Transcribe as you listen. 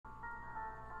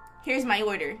Here's my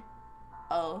order.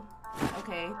 Oh,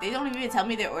 okay. They don't even tell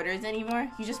me their orders anymore.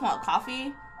 You just want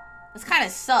coffee? That's kind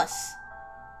of sus.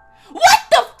 What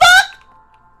the fuck?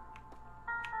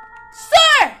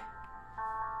 Sir!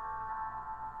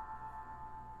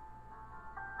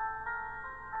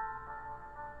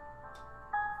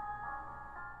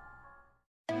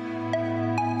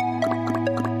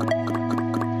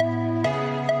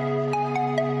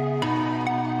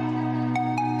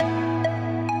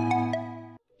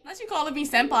 Unless you calling me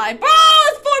senpai. Bro,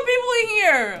 there's 4 people in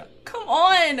here. Come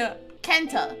on.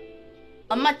 Kenta.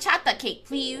 A matcha cake,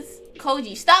 please.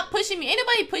 Koji, stop pushing me. Ain't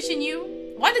nobody pushing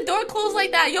you. Why the door closed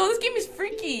like that? Yo, this game is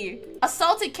freaky. A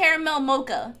salted caramel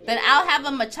mocha. Then I'll have a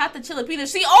matcha chilipita.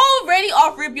 See, already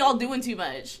off rip, y'all doing too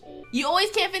much. You always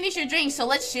can't finish your drink, so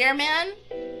let's share, man.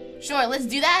 Sure, let's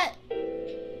do that.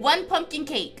 1 pumpkin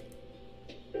cake.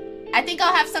 I think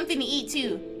I'll have something to eat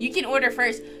too. You can order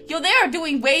first. Yo, they are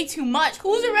doing way too much.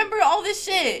 Who's remembering all this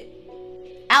shit?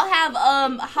 I'll have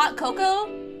hot cocoa.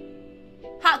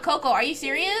 Hot cocoa, are you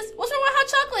serious? What's wrong with hot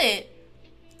chocolate?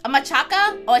 A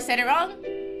machaca? Oh, I said it wrong?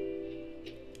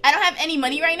 I don't have any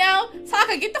money right now.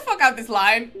 Taka, get the fuck out this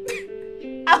line.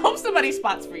 I hope somebody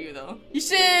spots for you though. You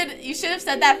should have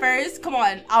said that first. Come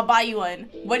on, I'll buy you one.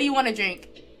 What do you want to drink?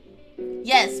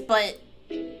 Yes, but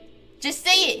just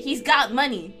say it. He's got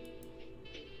money.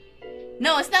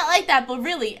 No, it's not like that, but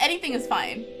really, anything is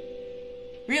fine.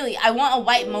 Really, I want a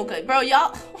white mocha. Bro,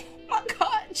 y'all, oh my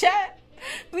god, chat.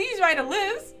 Please write a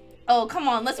list. Oh, come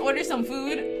on, let's order some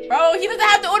food. Bro, he doesn't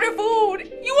have to order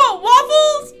food. You want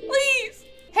waffles? Please.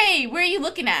 Hey, where are you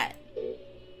looking at?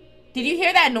 Did you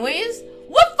hear that noise?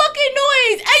 What fucking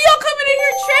noise? Hey, y'all coming in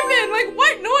here tripping. Like,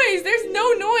 what noise? There's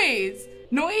no noise.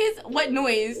 Noise? What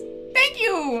noise? Thank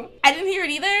you. I didn't hear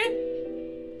it either.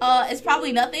 It's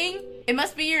probably nothing. It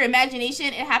must be your imagination.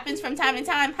 It happens from time to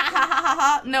time. Ha ha ha ha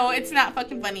ha. No, it's not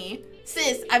fucking funny.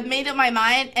 Sis, I've made up my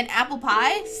mind. An apple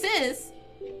pie? Sis?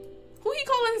 Who you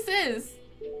calling sis?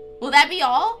 Will that be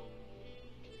all?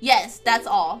 Yes, that's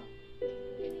all.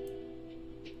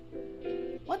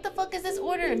 What the fuck is this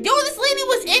order? Yo, this lady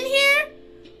was in here?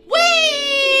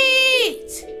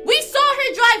 Wait! We saw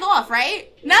her drive off,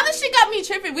 right? Now this shit got me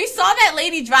tripping. We saw that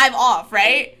lady drive off,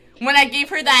 right? When I gave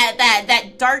her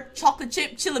that dark chocolate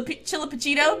chip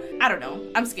chilipachito. I don't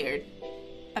know. I'm scared.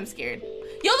 I'm scared.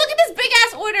 Yo, look at this big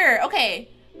ass order. Okay.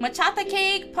 Matcha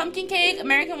cake, pumpkin cake,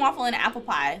 American waffle, and apple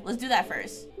pie. Let's do that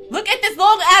first. Look at this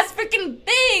long ass freaking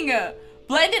thing.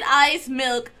 Blended ice,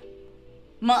 milk.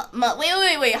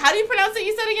 Wait. How do you pronounce it?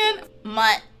 You said again?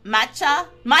 Matcha,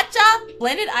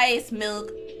 blended ice,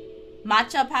 milk,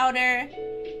 matcha powder,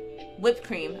 whipped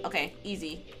cream. Okay,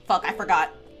 easy. Fuck, I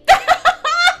forgot.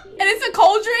 And it's a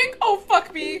cold drink? Oh,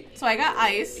 fuck me. So I got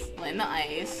ice, blend the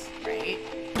ice, right?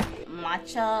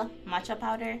 Matcha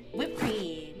powder, whipped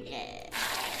cream, yeah.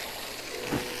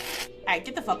 All right,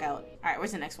 get the fuck out. All right,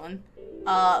 where's the next one?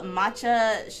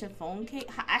 Matcha chiffon cake.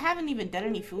 I haven't even done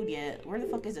any food yet. Where the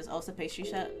fuck is this? Oh, it's a pastry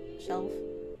shelf.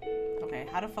 Okay,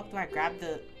 how the fuck do I grab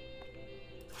the...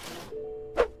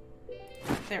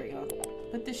 There we go.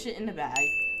 Put this shit in the bag.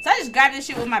 So I just grabbed this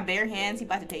shit with my bare hands. He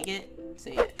about to take it.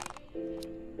 Say it.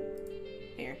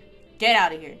 Here. Get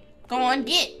out of here. Go on,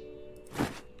 get.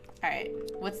 Alright,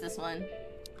 what's this one?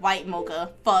 White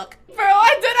mocha. Fuck. Bro,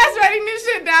 I did ass writing this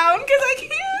shit down because I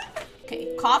can't.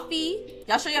 Okay, coffee.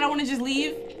 Y'all sure y'all don't want to just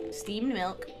leave? Steamed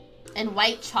milk. And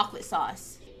white chocolate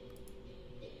sauce.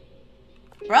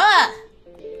 Bruh.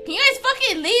 Can you guys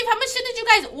fucking leave? How much shit did you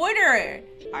guys order?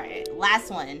 Alright, last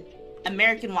one.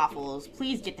 American waffles.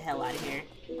 Please get the hell out of here.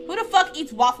 Who the fuck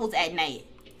eats waffles at night?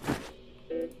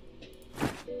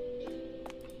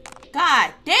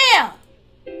 God damn!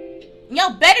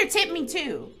 Y'all better tip me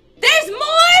too. There's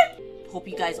more? Hope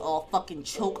you guys all fucking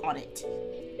choke on it.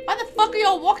 Why the fuck are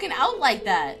y'all walking out like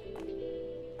that?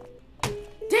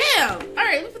 Damn!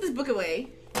 Alright, let me put this book away.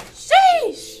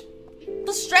 Sheesh!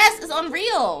 The stress is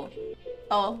unreal.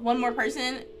 Oh, one more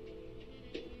person.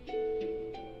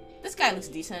 This guy looks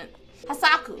decent.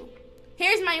 Hasaku,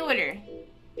 here's my order.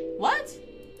 What?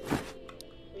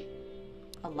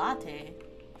 A latte.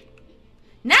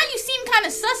 Now you seem kind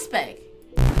of suspect.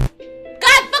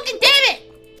 God fucking damn it!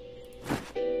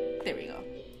 There we go.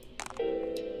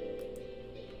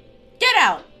 Get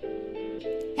out.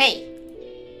 Hey.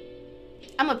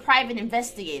 I'm a private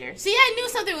investigator. See, I knew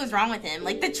something was wrong with him.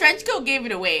 Like, the trench coat gave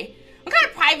it away. What kind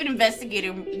of private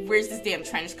investigator wears this damn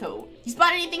trench coat? You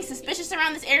spot anything suspicious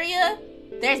around this area?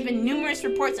 There's been numerous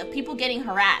reports of people getting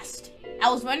harassed. I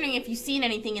was wondering if you've seen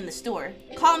anything in the store.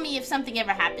 Call me if something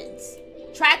ever happens.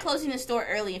 Try closing the store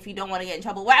early if you don't want to get in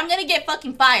trouble. Well, I'm gonna get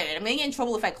fucking fired. I'm gonna get in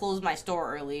trouble if I close my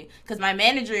store early. Because my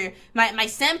manager, my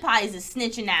senpai is a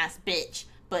snitching ass bitch.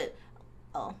 But,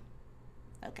 oh.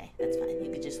 Okay, that's fine.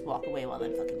 You could just walk away while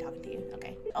I'm fucking talking to you.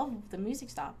 Okay. Oh, the music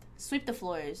stopped. Sweep the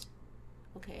floors.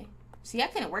 Okay. See, I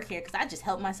couldn't work here because I just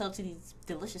helped myself to these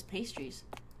delicious pastries.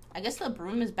 I guess the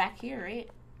broom is back here, right?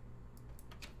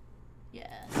 Yeah,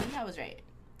 see, I was right.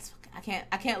 I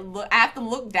can't look. I have to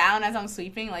look down as I'm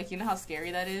sweeping. Like, you know how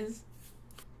scary that is?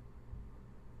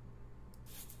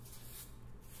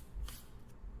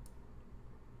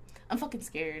 I'm fucking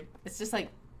scared. It's just like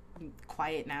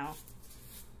quiet now.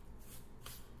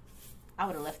 I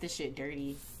would have left this shit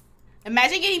dirty.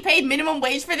 Imagine getting paid minimum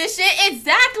wage for this shit.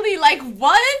 Exactly. Like,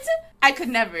 what? I could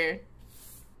never.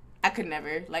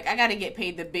 Like, I gotta get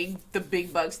paid the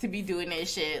big bucks to be doing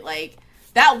this shit. Like,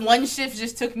 that one shift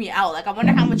just took me out. Like, I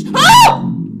wonder how much.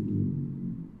 Oh!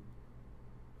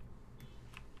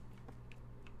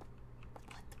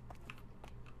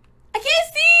 I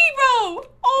can't see, bro.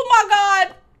 Oh my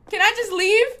god. Can I just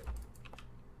leave?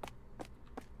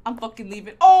 I'm fucking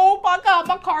leaving. Oh my god,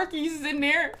 my car keys is in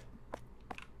there.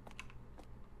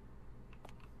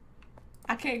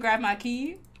 I can't grab my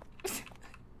key.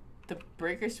 The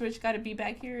breaker switch gotta be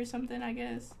back here or something, I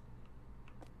guess.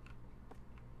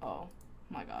 Oh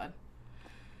my god.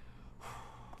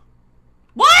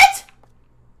 What?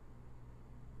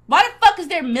 Why the fuck is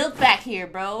there milk back here,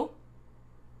 bro?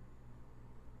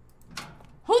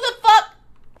 Who the fuck?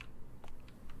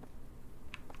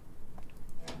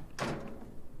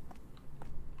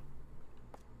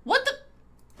 What the?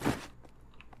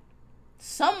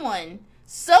 Someone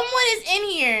is in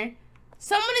here.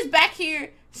 Someone is back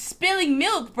here spilling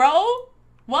milk, bro.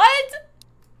 What?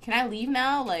 Can I leave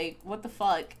now? Like, what the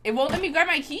fuck? It won't let me grab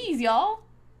my keys, y'all.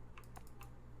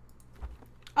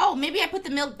 Oh, maybe I put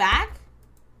the milk back?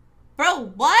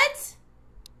 Bro, what?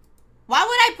 Why would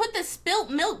I put the spilt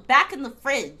milk back in the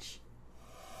fridge?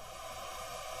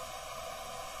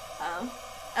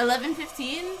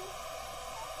 11:15?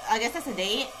 I guess that's a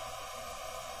date.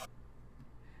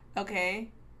 Okay.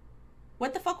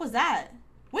 What the fuck was that?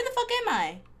 Where the fuck am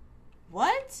I?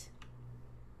 What?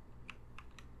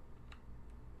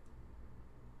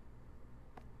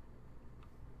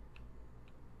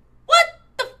 What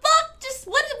the fuck? Just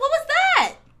what was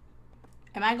that?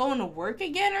 Am I going to work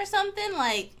again or something?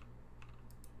 Like,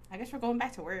 I guess we're going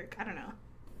back to work. I don't know.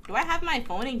 Do I have my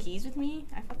phone and keys with me?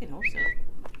 I fucking hope so.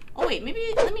 Oh wait,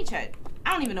 maybe let me check.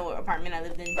 I don't even know what apartment I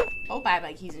lived in. Hope I have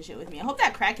my keys and shit with me. I hope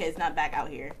that crackhead's not back out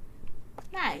here.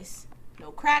 Nice.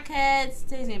 No crackheads.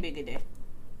 Today's gonna be a good day.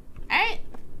 Alright.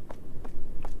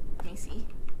 Let me see.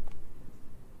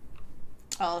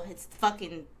 Oh, it's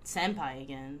fucking senpai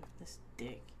again. This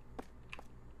dick.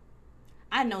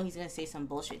 I know he's gonna say some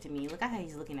bullshit to me. Look at how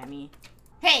he's looking at me.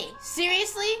 Hey,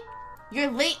 seriously?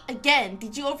 You're late again.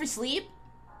 Did you oversleep?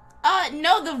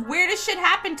 No, the weirdest shit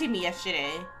happened to me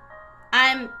yesterday.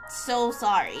 I'm so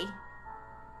sorry.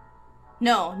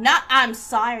 No, not I'm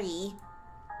sorry.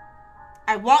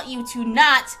 I want you to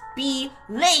not be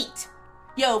late.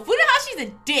 Yo, Funahashi's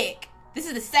a dick. This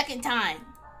is the second time.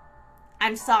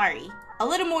 I'm sorry. A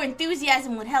little more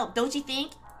enthusiasm would help, don't you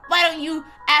think? Why don't you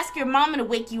ask your mama to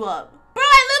wake you up? Bro,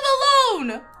 I live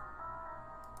alone!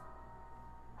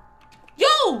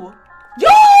 Yo!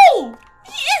 Yo!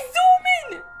 He is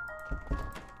zooming!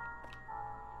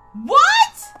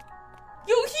 What?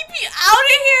 Yo, he be out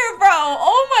of here, bro!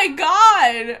 Oh my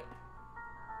god!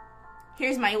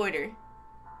 Here's my order.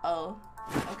 Oh,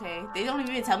 okay. They don't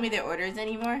even tell me their orders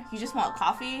anymore. You just want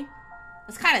coffee?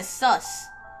 That's kind of sus.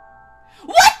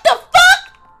 What the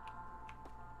fuck?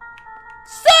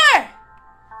 Sir!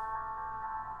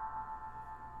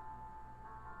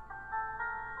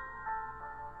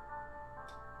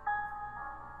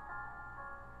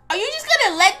 Are you just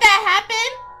gonna let that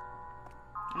happen?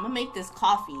 I'm gonna make this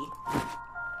coffee.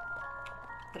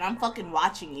 But I'm fucking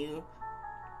watching you.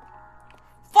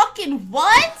 Fucking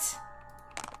what?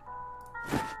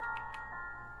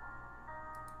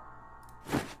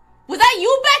 Was that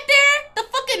you back there? The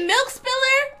fucking milk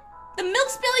spiller? The milk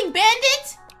spilling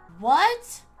bandit?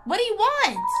 What? What do you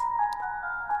want?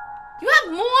 You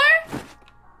have more?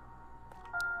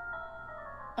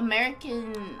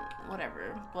 American,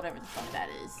 whatever the fuck that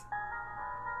is.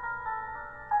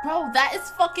 Bro, that is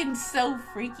fucking so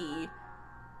freaky.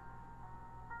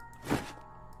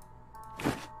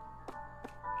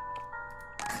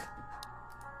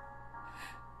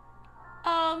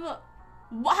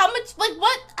 How much, like,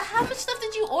 what? How much stuff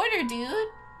did you order, dude?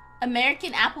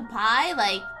 American apple pie?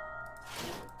 Like,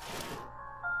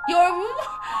 yo, are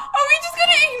we just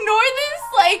gonna ignore this?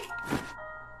 Like,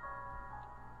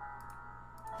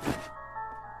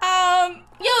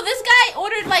 Yo, this guy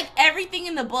ordered like everything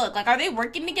in the book. Like, are they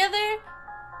working together?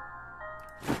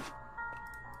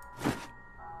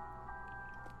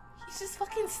 He's just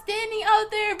fucking standing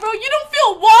out there, bro. You don't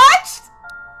feel watched?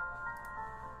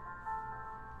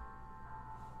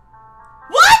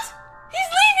 What? He's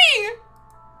leaving!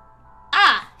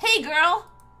 Ah, hey girl.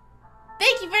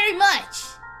 Thank you very much.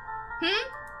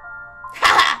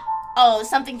 Haha. Oh,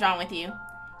 something's wrong with you.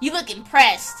 You look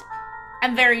impressed.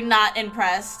 I'm very not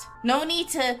impressed. No need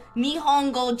to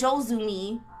Nihongo Jozu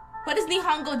me. What does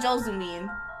Nihongo Jozu mean?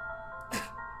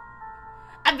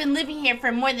 I've been living here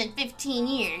for more than 15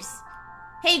 years.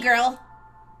 Hey girl,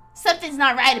 something's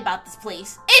not right about this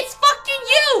place. It's fucking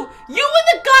you! You and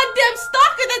the goddamn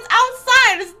stalker that's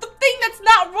outside is the thing that's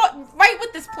not right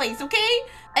with this place, okay?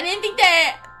 I didn't think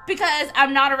that because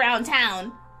I'm not around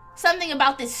town. Something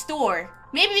about this store.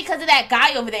 Maybe because of that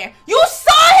guy over there. You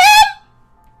saw him?!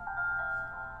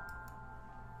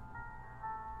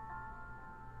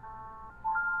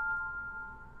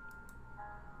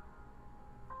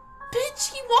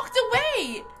 Bitch, he walked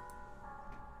away.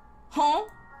 Huh?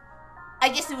 I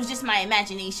guess it was just my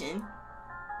imagination.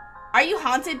 Are you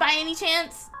haunted by any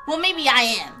chance? Well, maybe I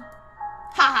am.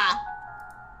 Haha.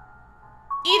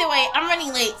 Either way, I'm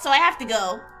running late, so I have to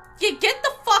go. Yeah, get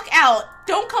the fuck out.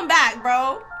 Don't come back,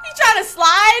 bro. You trying to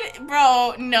slide?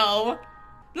 Bro, no.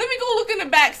 Let me go look in the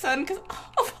back, son, because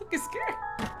I'm fucking scared.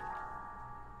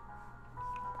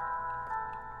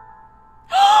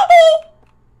 Oh!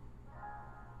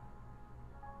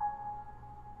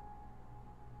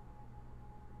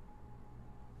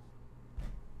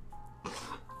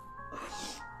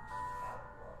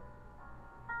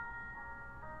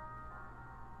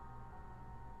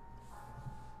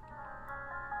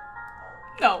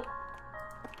 No.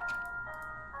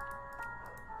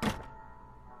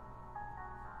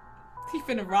 He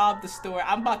finna rob the store.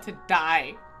 I'm about to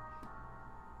die.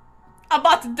 I'm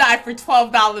about to die for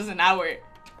 $12 an hour.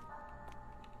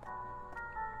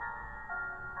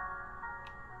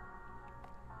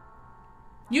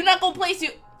 You not gonna place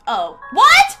your... Oh.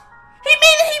 What?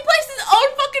 He placed his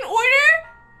own fucking order?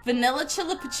 Vanilla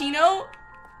chilipuccino?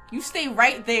 You stay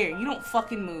right there. You don't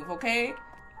fucking move, okay?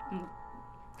 I'm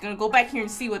gonna go back here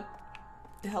and see what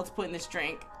the hell to put in this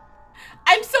drink.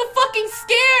 I'm so fucking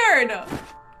scared!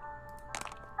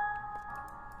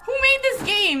 Who made this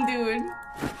game, dude?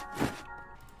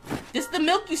 This is the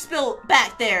milk you spilled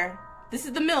back there. This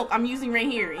is the milk I'm using right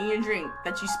here in your drink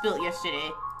that you spilled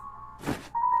yesterday.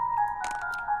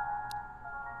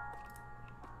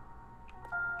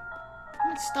 How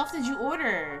much stuff did you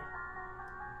order?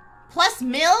 Plus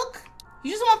milk?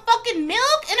 You just want fucking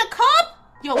milk in a cup?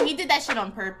 Yo, he did that shit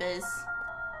on purpose.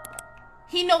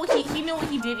 He knew what he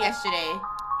did yesterday.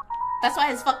 That's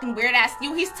why his fucking weird ass.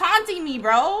 Yo, he's taunting me,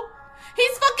 bro.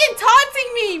 He's fucking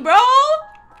taunting me, bro.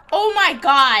 Oh my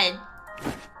god.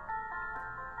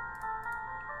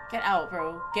 Get out,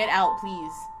 bro. Get out,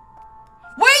 please.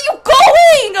 Where are you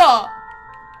going? I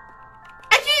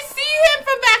can't see him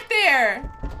from back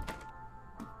there.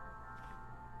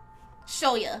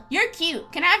 Show ya. You're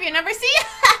cute. Can I have your number? See?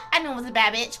 I knew it was a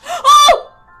bad bitch. Oh!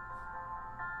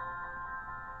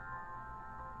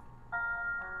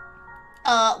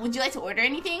 Would you like to order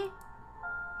anything?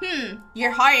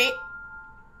 Your heart.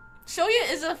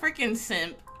 Shoya is a freaking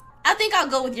simp. I think I'll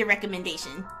go with your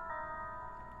recommendation.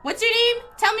 What's your name?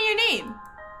 Tell me your name.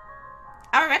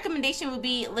 Our recommendation would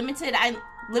be limited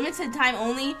time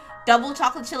only, double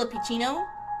chocolate chilipuccino.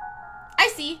 I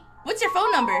see. What's your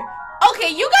phone number? Okay,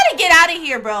 you gotta get out of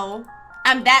here, bro.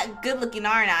 I'm that good looking,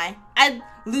 aren't I? I'd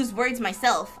lose words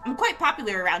myself. I'm quite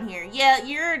popular around here. Yeah,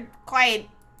 you're quite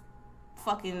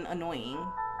fucking annoying.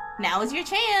 Now is your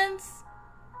chance.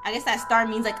 I guess that star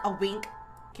means like a wink.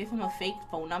 Give him a fake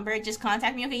phone number. Just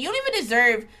contact me. Okay, you don't even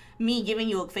deserve me giving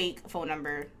you a fake phone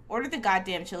number. Order the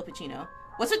goddamn chilipuccino.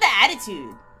 What's with the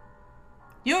attitude?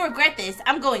 You'll regret this.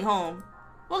 I'm going home.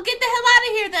 Well, get the hell out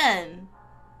of here then.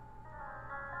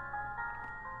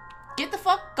 Get the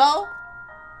fuck, go.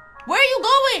 Where are you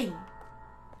going?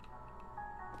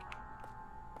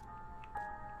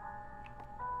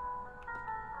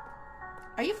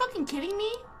 Are you fucking kidding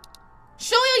me?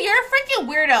 Shoya, you're a freaking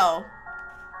weirdo.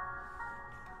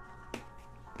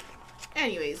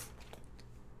 Anyways.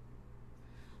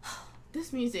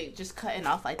 This music just cutting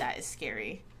off like that is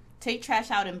scary. Take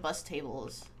trash out and bust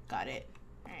tables. Got it.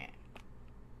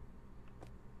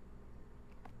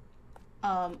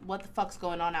 Alright. What the fuck's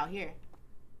going on out here?